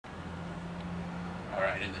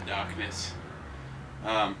Alright, in the darkness.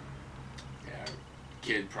 Yeah,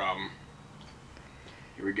 kid problem.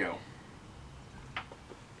 Here we go.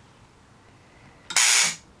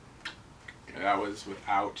 Okay, that was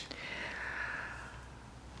without,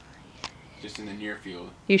 just in the near field.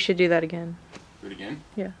 You should do that again. Do it again?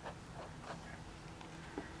 Yeah.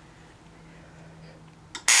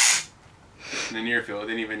 In the near field, it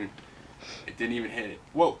didn't even hit it.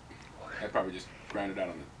 Whoa! I probably just ground it out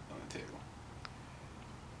on the table.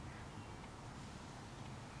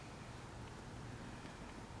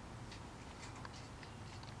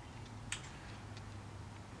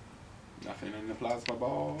 Nothing in the plasma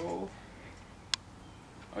ball.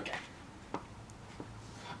 Okay.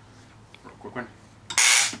 Real quick one.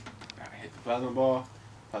 I hit the plasma ball.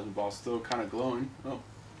 Plasma ball's still kind of glowing. Oh.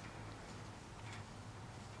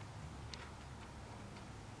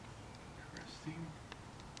 Interesting.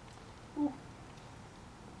 Ooh.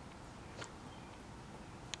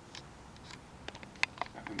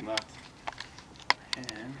 Nothing left.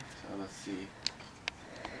 And so let's see.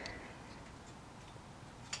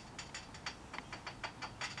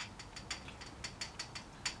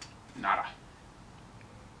 Nada.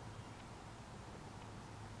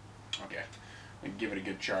 Okay, let me give it a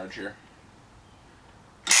good charge here.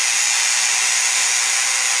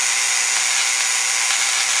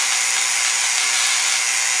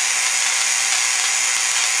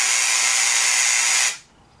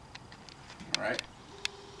 All right.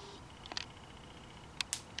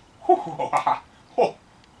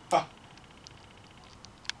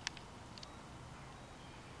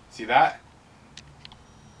 See that?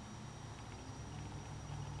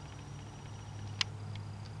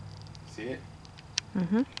 See it?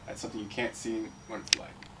 Mm-hmm. That's something you can't see when it's light.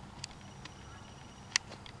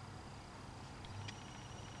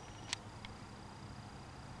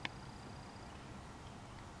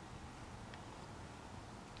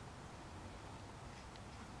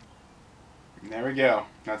 And there we go.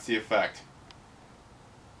 That's the effect.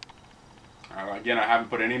 Again, I haven't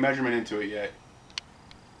put any measurement into it yet.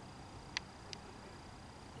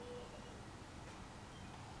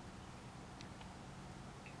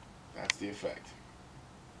 That's the effect.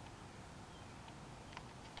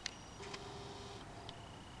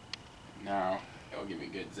 Now, it'll give me a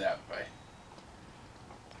good zap if I...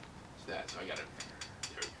 It's that, so I gotta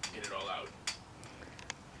get it all out.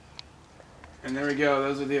 And there we go,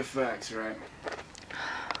 those are the effects, right?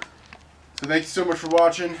 So thank you so much for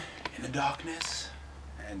watching in the darkness.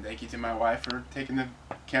 And thank you to my wife for taking the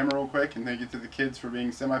camera real quick, and thank you to the kids for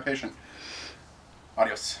being semi-patient.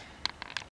 Adios.